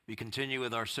We continue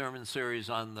with our sermon series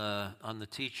on the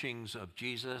teachings of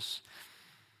Jesus.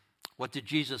 What did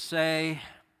Jesus say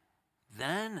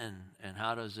then, and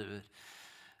how does it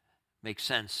make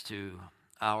sense to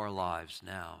our lives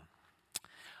now?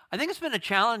 I think it's been a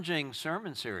challenging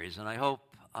sermon series, and I hope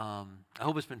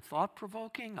it's been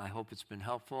thought-provoking. I hope it's been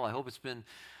helpful. I hope it's been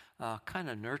kind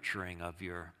of nurturing of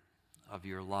your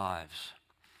lives.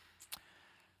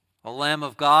 O Lamb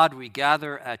of God, we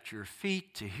gather at your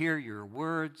feet to hear your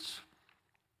words.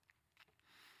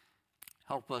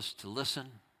 Help us to listen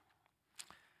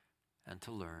and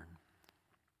to learn.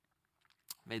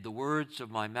 May the words of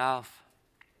my mouth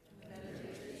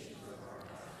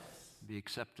be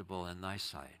acceptable in thy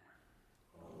sight.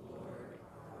 O Lord,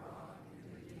 our rock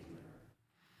and Redeemer.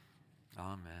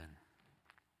 Amen.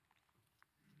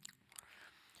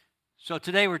 So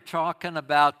today we're talking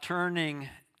about turning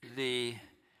the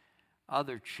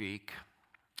other cheek.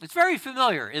 It's very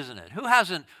familiar, isn't it? Who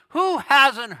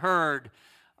hasn't heard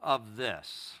of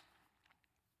this?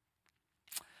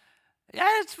 Yeah,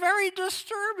 it's very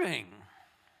disturbing.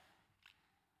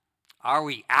 Are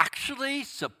we actually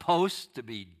supposed to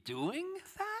be doing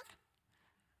that?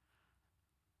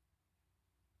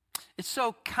 It's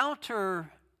so counterintuitive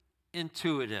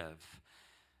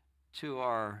to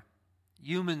our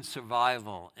human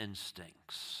survival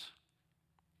instincts.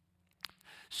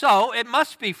 So it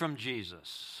must be from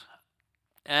Jesus,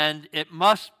 and it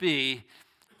must be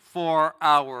for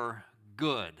our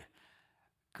good,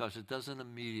 because it doesn't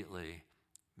immediately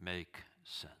make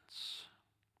sense.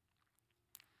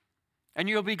 And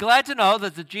you'll be glad to know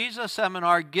that the Jesus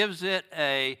Seminar gives it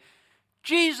a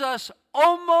Jesus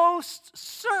almost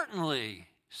certainly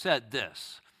said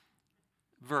this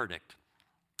verdict,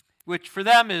 which for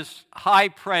them is high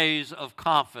praise of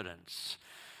confidence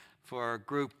for a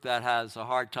group that has a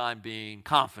hard time being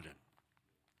confident.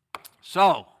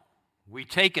 So, we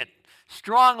take it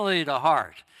strongly to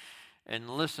heart and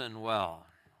listen well.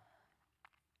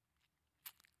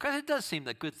 Because it does seem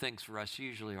that good things for us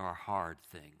usually are hard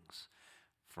things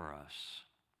for us.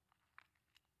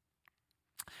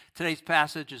 Today's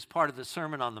passage is part of the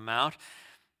Sermon on the Mount.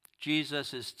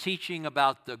 Jesus is teaching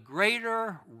about the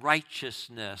greater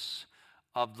righteousness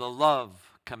of the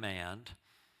love command,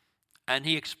 and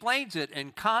he explains it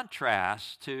in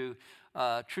contrast to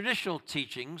traditional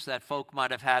teachings that folk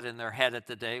might have had in their head at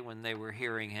the day when they were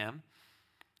hearing him.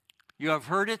 You have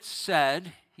heard it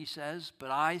said, he says,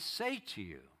 but I say to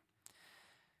you.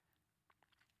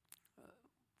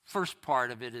 First part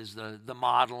of it is the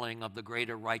modeling of the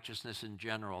greater righteousness in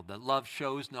general, that love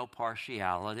shows no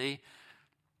partiality,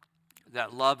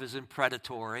 that love isn't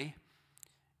predatory.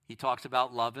 He talks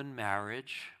about love in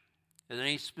marriage, and then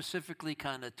he specifically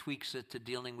kind of tweaks it to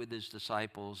dealing with his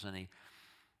disciples, and he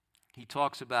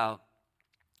talks about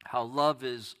how love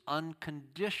is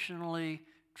unconditionally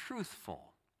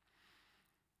truthful,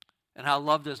 and how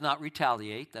love does not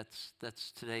retaliate. That's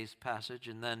today's passage,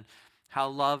 and then how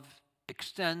love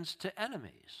extends to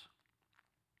enemies.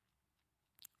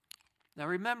 Now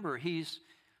remember, he's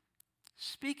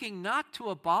speaking not to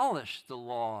abolish the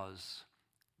law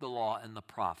and the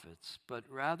prophets, but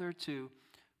rather to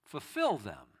fulfill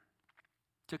them,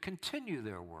 to continue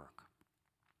their work.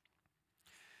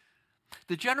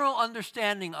 The general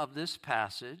understanding of this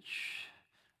passage,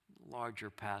 larger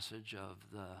passage of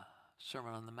the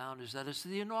Sermon on the Mount, is that it's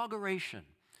the inauguration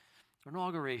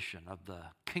of the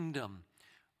kingdom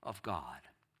of God.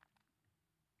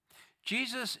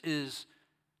 Jesus is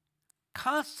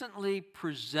constantly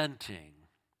presenting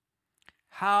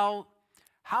how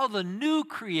the new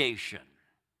creation,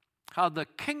 how the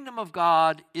kingdom of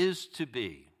God is to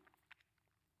be.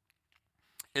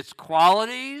 Its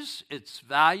qualities, its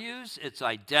values, its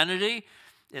identity,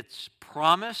 its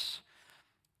promise,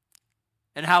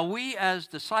 and how we as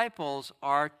disciples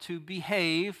are to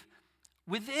behave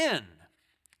within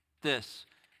this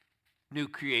new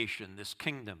creation, this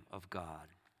kingdom of God.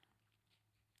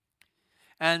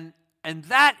 And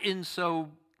that in so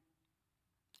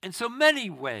many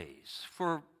ways,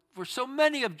 for so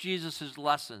many of Jesus'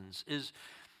 lessons, is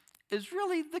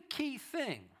really the key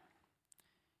thing.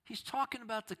 He's talking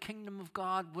about the kingdom of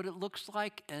God, what it looks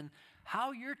like, and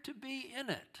how you're to be in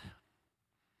it.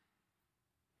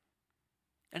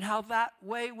 And how that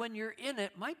way, when you're in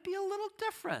it, might be a little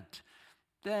different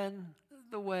than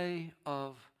the way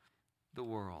of the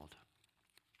world.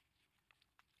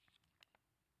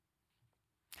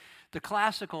 The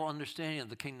classical understanding of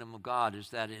the kingdom of God is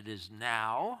that it is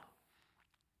now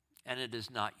and it is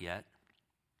not yet.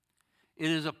 It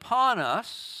is upon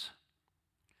us,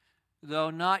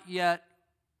 though not yet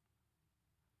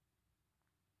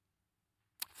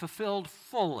fulfilled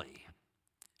fully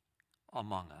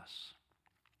among us.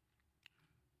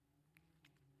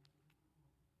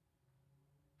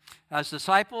 As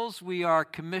disciples, we are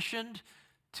commissioned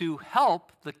to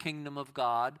help the kingdom of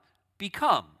God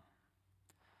become.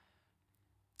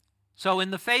 So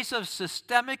in the face of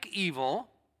systemic evil,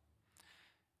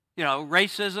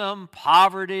 racism,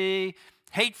 poverty,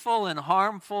 hateful and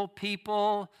harmful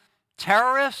people,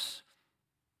 terrorists,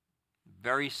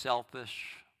 very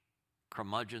selfish,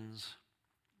 curmudgeons,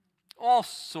 all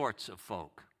sorts of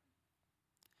folk,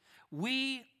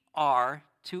 we are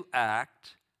to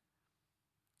act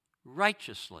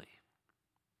righteously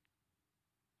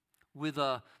with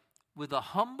a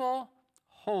humble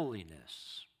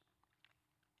holiness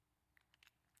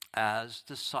as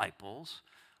disciples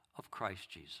of Christ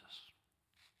Jesus.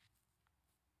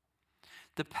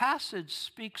 The passage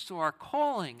speaks to our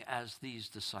calling as these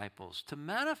disciples to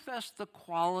manifest the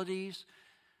qualities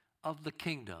of the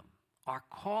kingdom. Our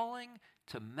calling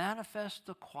to manifest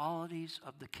the qualities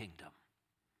of the kingdom.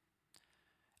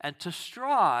 And to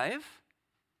strive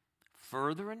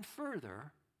further and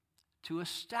further to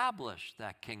establish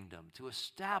that kingdom, to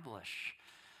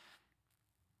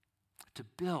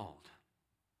build,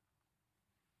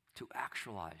 to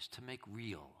actualize, to make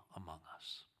real among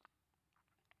us.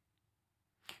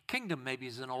 Kingdom maybe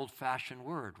is an old-fashioned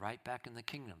word, right, back in the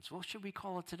kingdoms. What should we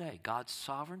call it today? God's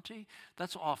sovereignty?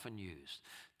 That's often used.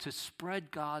 To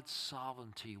spread God's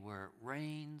sovereignty where it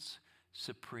reigns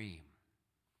supreme.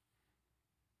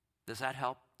 Does that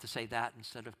help to say that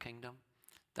instead of kingdom?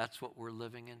 That's what we're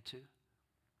living into?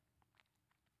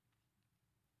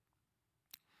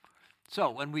 So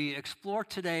when we explore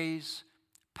today's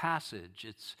passage,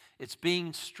 it's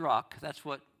being struck, that's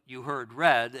what you heard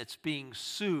read, it's being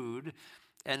sued,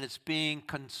 and it's being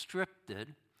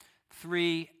constricted.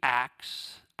 3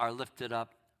 acts are lifted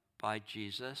up by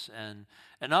Jesus, and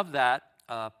of that,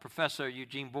 Professor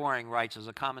Eugene Boring writes as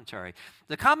a commentary,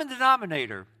 the common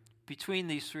denominator between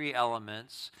these 3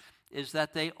 elements is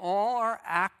that they all are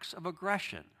acts of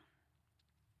aggression,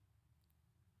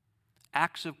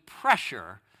 acts of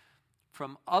pressure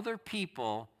from other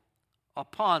people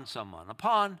upon someone,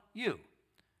 upon you,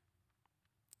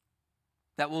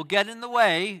 that will get in the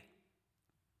way,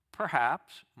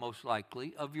 perhaps, most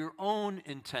likely, of your own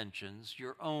intentions,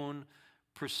 your own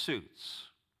pursuits.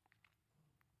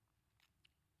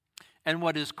 And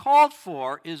what is called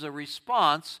for is a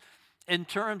response in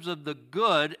terms of the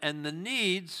good and the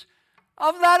needs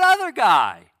of that other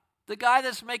guy, the guy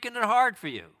that's making it hard for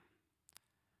you,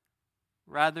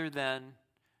 rather than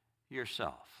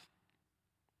yourself.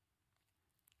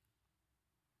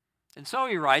 And so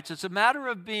he writes, it's a matter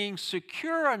of being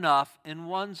secure enough in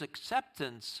one's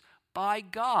acceptance by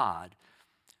God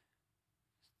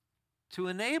to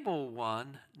enable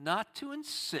one not to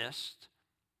insist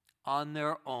on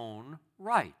their own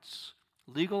rights,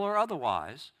 legal or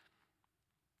otherwise,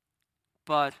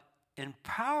 but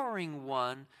empowering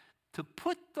one to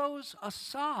put those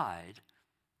aside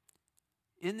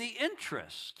in the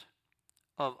interest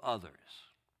of others.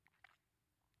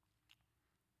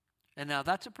 And now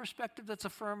that's a perspective that's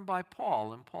affirmed by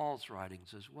Paul in Paul's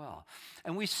writings as well.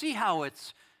 And we see how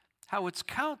it's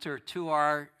counter to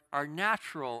our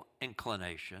natural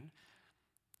inclination,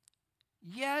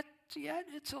 yet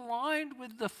it's aligned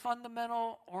with the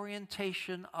fundamental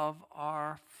orientation of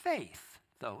our faith,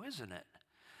 though, isn't it?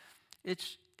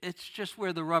 It's just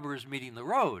where the rubber is meeting the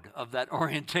road of that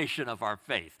orientation of our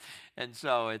faith. And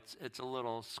so it's a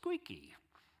little squeaky.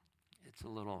 It's a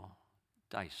little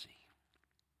dicey.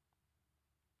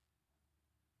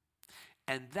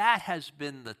 And that has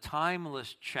been the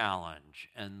timeless challenge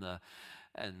and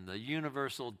the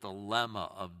universal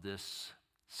dilemma of this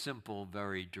simple,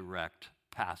 very direct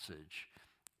passage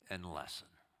and lesson.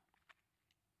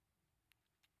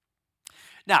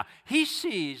 Now, he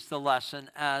sees the lesson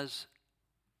as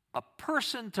a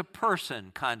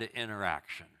person-to-person kind of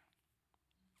interaction.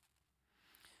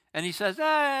 And he says,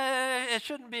 it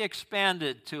shouldn't be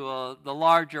expanded to the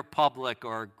larger public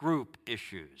or group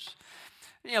issues.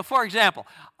 For example,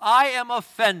 I am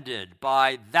offended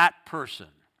by that person,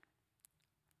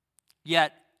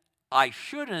 yet I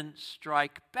shouldn't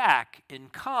strike back in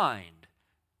kind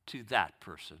to that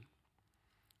person.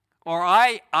 Or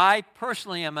I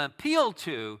personally am appealed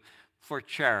to for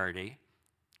charity,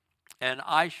 and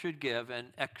I should give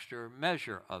an extra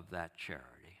measure of that charity.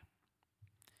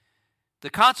 The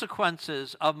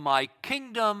consequences of my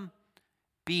kingdom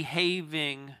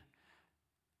behaving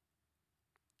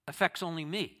affects only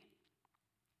me,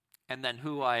 and then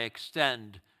who I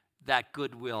extend that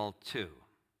goodwill to.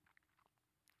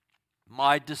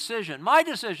 My decision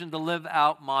to live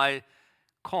out my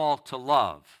call to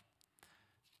love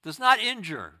does not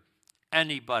injure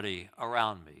anybody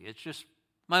around me. It's just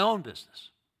my own business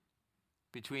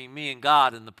between me and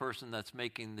God and the person that's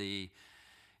making the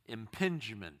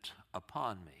impingement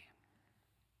upon me.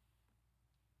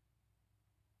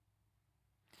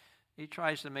 He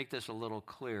tries to make this a little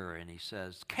clearer, and he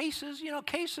says, cases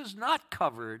not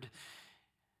covered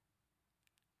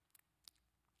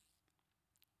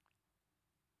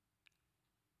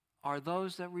are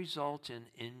those that result in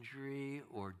injury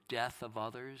or death of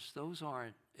others. Those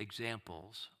aren't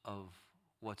examples of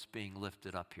what's being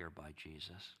lifted up here by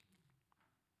Jesus.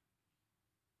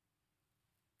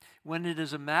 When it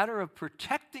is a matter of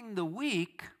protecting the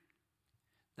weak,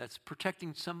 that's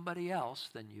protecting somebody else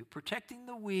than you, protecting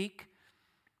the weak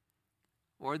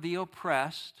or the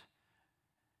oppressed,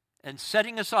 and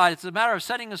setting aside, it's a matter of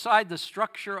setting aside the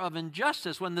structure of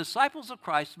injustice, when the disciples of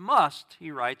Christ must,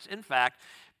 he writes, in fact,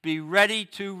 be ready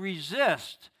to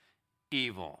resist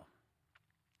evil.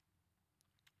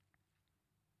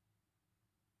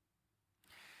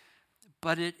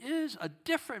 But it is a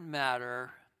different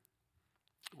matter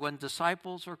when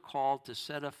disciples are called to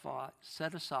set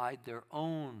aside their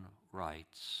own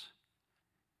rights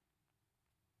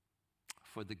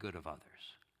for the good of others.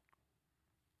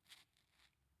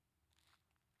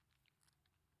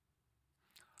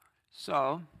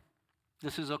 So,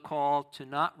 this is a call to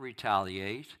not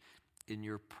retaliate in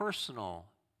your personal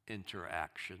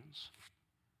interactions.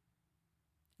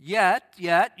 Yet,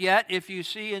 if you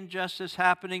see injustice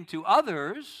happening to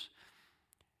others,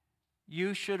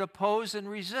 you should oppose and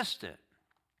resist it.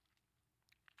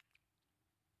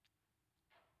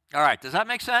 All right, does that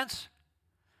make sense?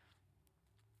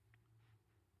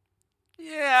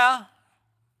 Yeah,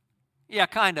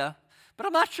 kind of, but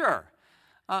I'm not sure.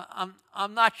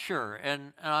 I'm not sure,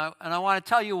 and I want to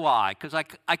tell you why, because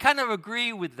I kind of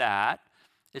agree with that.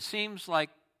 It seems like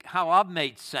how I've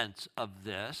made sense of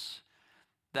this,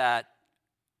 that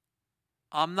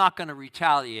I'm not going to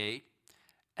retaliate,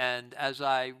 and as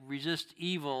I resist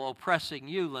evil oppressing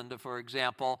you, Linda, for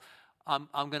example, I'm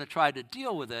going to try to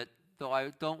deal with it, though I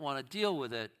don't want to deal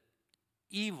with it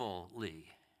evilly,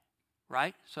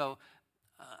 right? So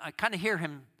I kind of hear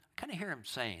him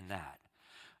saying that.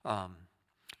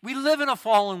 We live in a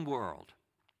fallen world.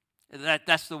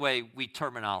 That's the way we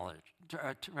terminize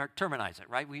it,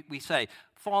 right? We say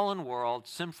fallen world,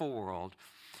 sinful world.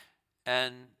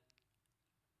 And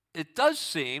it does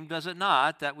seem, does it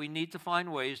not, that we need to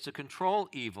find ways to control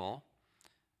evil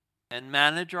and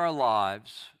manage our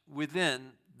lives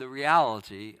within the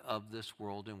reality of this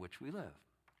world in which we live.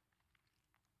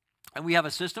 And we have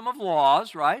a system of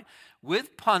laws, right,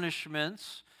 with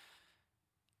punishments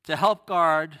to help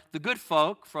guard the good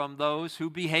folk from those who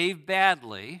behave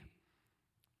badly,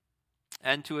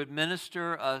 and to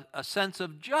administer a sense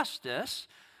of justice,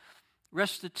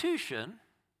 restitution,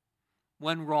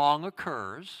 when wrong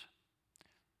occurs.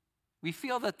 We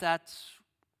feel that that's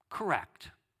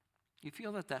correct. You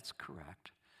feel that that's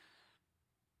correct.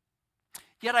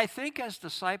 Yet I think as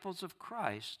disciples of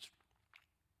Christ,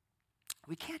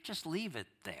 we can't just leave it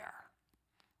there.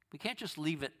 We can't just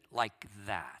leave it like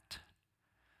that.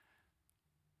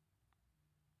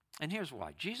 And here's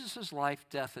why. Jesus' life,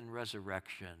 death, and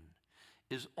resurrection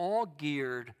is all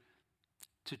geared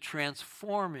to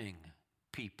transforming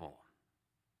people.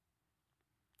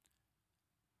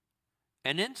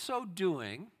 And in so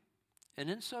doing,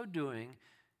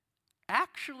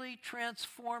 actually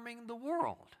transforming the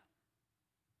world.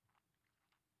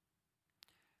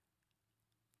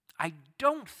 I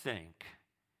don't think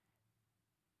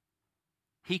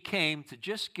he came to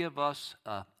just give us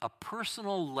a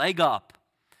personal leg up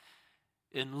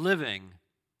in living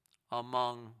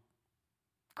among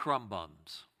crumb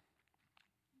bums,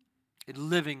 in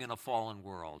living in a fallen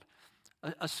world,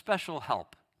 a special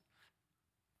help,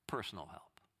 personal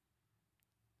help.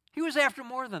 He was after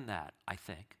more than that, I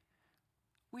think.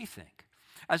 We think.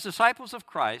 As disciples of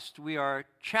Christ, we are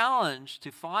challenged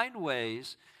to find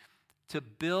ways to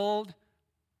build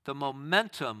the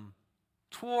momentum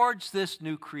towards this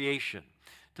new creation,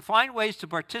 to find ways to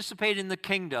participate in the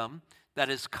kingdom that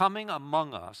is coming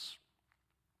among us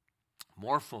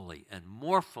more fully and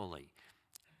more fully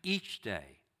each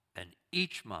day and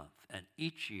each month and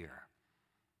each year.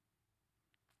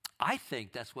 I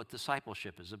think that's what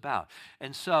discipleship is about.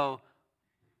 And so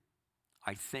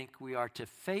I think we are to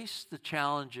face the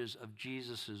challenges of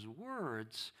Jesus'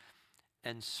 words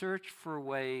and search for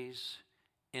ways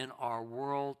in our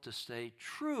world to stay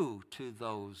true to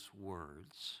those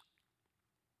words,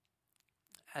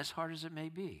 as hard as it may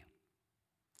be.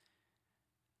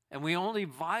 And we only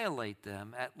violate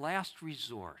them at last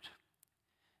resort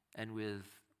and with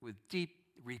deep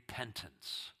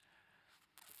repentance.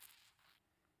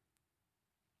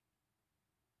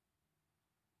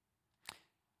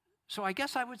 So I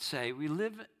guess I would say we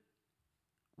live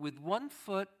with one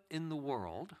foot in the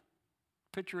world,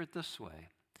 picture it this way,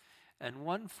 and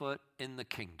one foot in the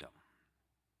kingdom.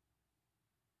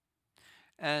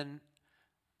 And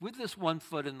with this one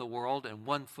foot in the world and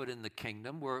one foot in the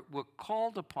kingdom, we're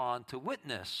called upon to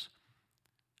witness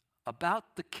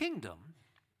about the kingdom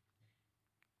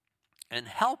and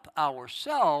help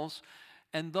ourselves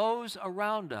and those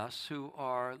around us who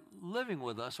are living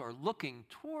with us or looking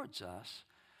towards us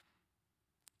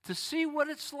to see what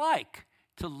it's like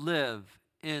to live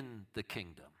in the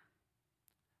kingdom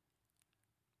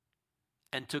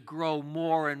and to grow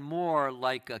more and more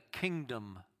like a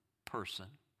kingdom person,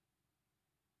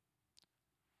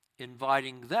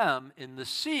 inviting them in the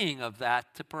seeing of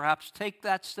that to perhaps take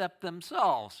that step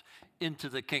themselves into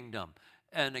the kingdom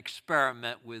and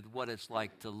experiment with what it's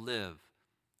like to live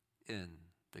in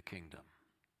the kingdom.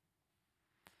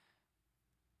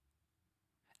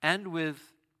 And with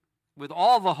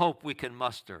all the hope we can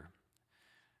muster,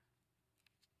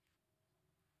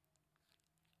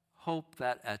 hope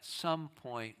that at some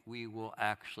point we will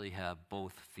actually have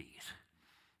both feet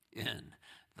in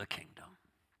the kingdom.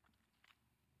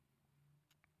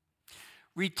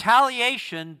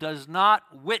 Retaliation does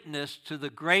not witness to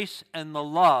the grace and the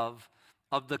love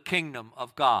of the kingdom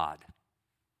of God.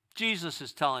 Jesus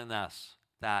is telling us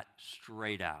that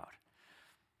straight out.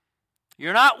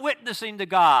 You're not witnessing to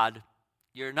God.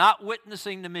 You're not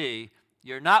witnessing to me.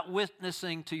 You're not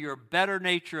witnessing to your better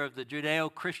nature of the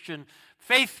Judeo-Christian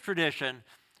faith tradition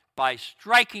by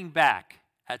striking back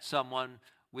at someone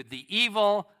with the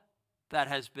evil that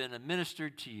has been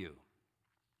administered to you.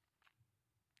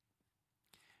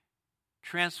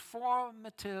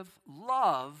 Transformative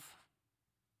love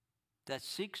that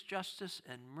seeks justice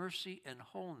and mercy and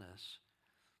wholeness,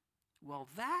 well,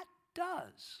 that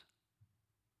does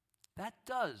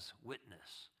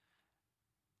witness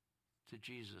to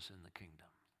Jesus in the kingdom.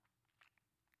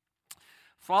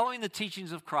 Following the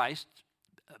teachings of Christ,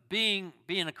 being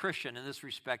a Christian in this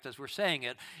respect, as we're saying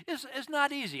it, is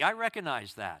not easy. I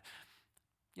recognize that.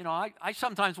 You know, I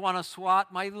sometimes want to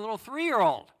swat my little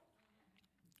 3-year-old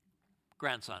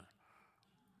grandson.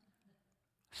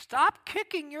 Stop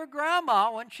kicking your grandma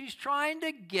when she's trying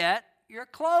to get your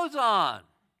clothes on.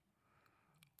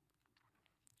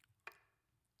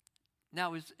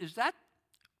 Now, is that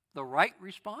the right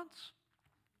response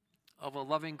of a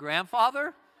loving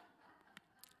grandfather?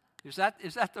 Is that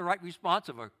the right response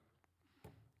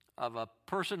of a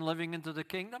person living into the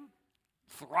kingdom?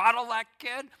 Throttle that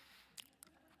kid?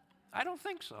 I don't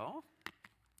think so,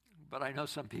 but I know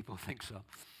some people think so.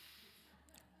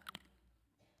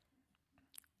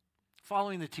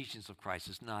 Following the teachings of Christ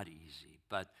is not easy,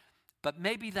 but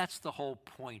maybe that's the whole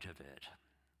point of it.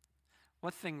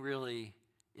 What thing really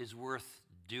is worth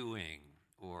doing,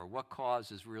 or what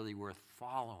cause is really worth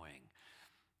following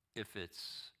if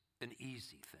it's an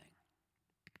easy thing?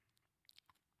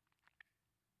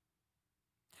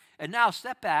 And now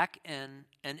step back and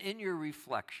in your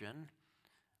reflection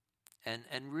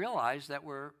and realize that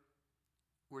we're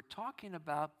talking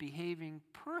about behaving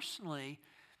personally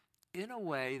in a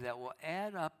way that will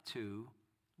add up to,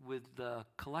 with the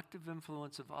collective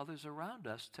influence of others around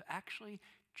us, to actually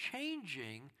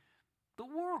changing the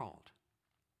world.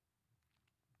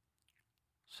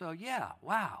 So yeah,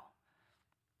 wow.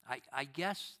 I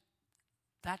guess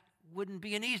that wouldn't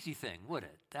be an easy thing, would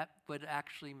it? That would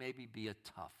actually maybe be a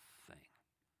tough thing.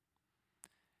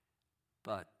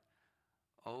 But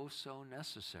oh so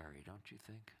necessary, don't you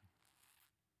think?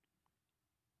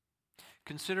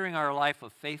 Considering our life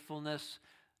of faithfulness,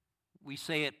 we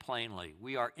say it plainly.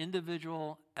 We are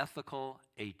individual ethical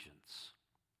agents.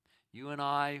 You and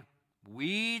I,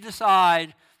 we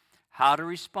decide how to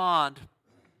respond.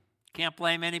 Can't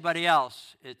blame anybody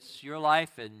else. It's your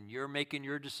life and you're making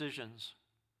your decisions.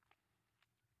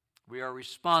 We are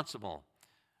responsible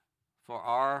for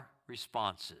our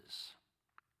responses.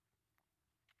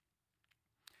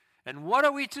 And what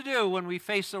are we to do when we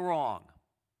face a wrong?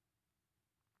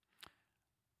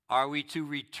 Are we to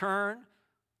return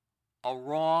a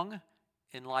wrong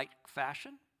in like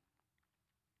fashion?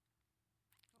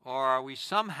 Or are we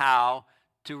somehow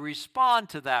to respond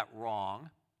to that wrong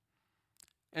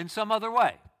in some other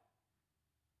way?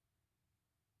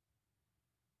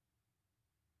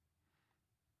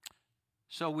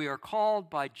 So we are called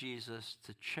by Jesus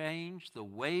to change the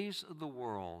ways of the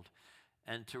world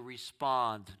and to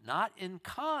respond not in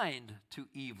kind to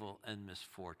evil and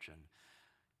misfortune,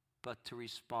 but to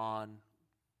respond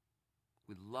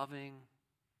with loving,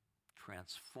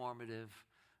 transformative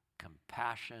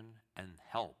compassion and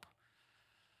help.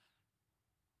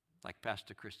 Like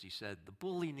Pastor Christie said, the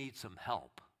bully needs some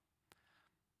help.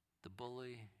 The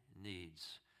bully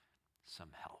needs some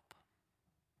help.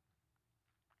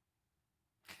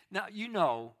 Now, you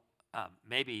know,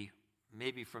 maybe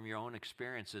from your own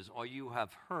experiences, or you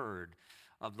have heard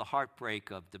of the heartbreak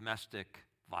of domestic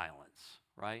violence,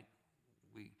 right?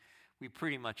 We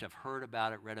pretty much have heard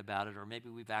about it, read about it, or maybe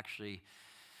we've actually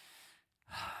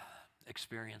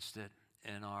experienced it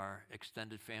in our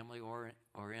extended family or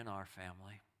in our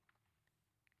family.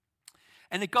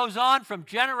 And it goes on from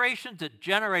generation to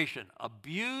generation.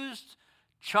 Abused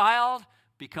child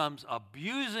becomes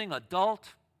abusing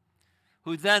adult,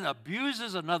 who then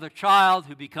abuses another child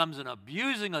who becomes an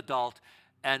abusing adult,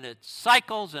 and it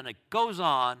cycles and it goes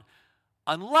on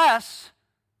unless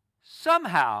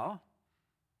somehow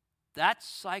that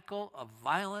cycle of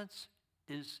violence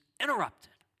is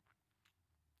interrupted,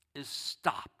 is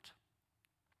stopped,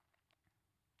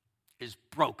 is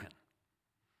broken.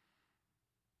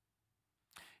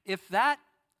 If that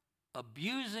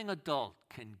abusing adult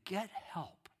can get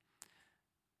help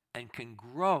and can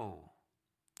grow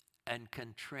and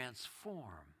can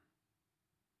transform,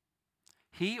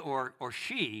 he or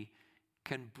she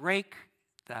can break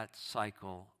that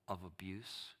cycle of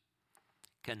abuse,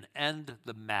 can end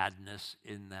the madness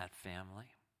in that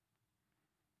family.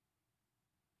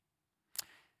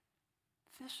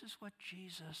 This is what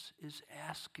Jesus is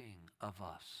asking of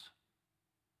us.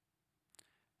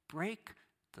 Break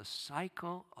the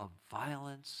cycle of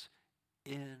violence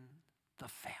in the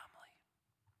family,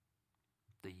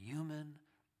 the human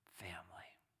family.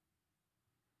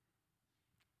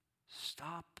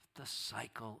 Stop the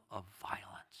cycle of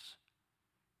violence.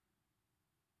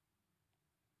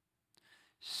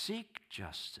 Seek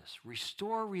justice.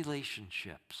 Restore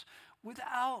relationships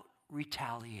without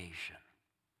retaliation.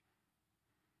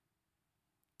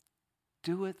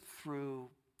 Do it through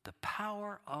the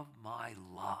power of my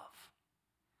love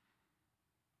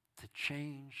to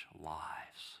change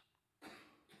lives.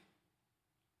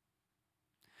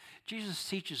 Jesus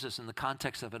teaches us in the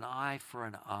context of an eye for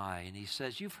an eye, and he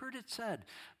says, you've heard it said,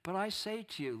 but I say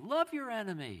to you, love your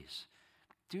enemies.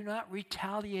 Do not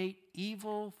retaliate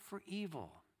evil for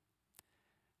evil.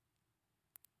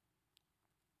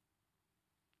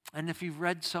 And if you've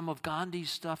read some of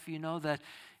Gandhi's stuff, you know that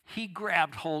he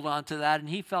grabbed hold onto that and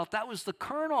he felt that was the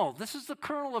kernel. This is the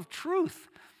kernel of truth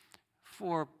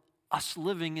for us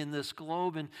living in this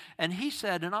globe. And he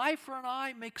said, an eye for an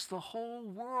eye makes the whole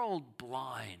world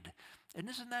blind. And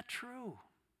isn't that true?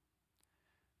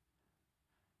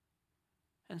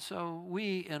 And so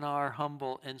we, in our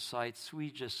humble insights,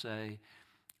 we just say,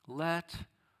 let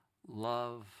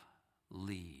love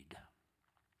lead.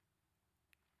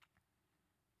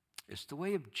 It's the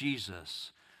way of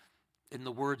Jesus in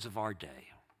the words of our day.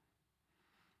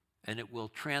 And it will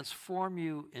transform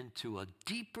you into a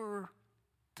deeper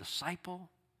disciple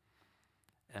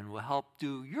and will help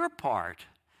do your part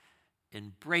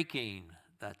in breaking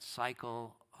that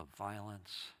cycle of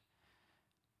violence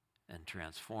and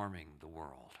transforming the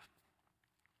world.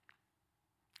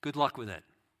 Good luck with it.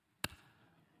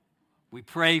 We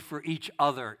pray for each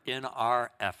other in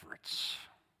our efforts.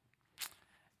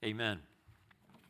 Amen.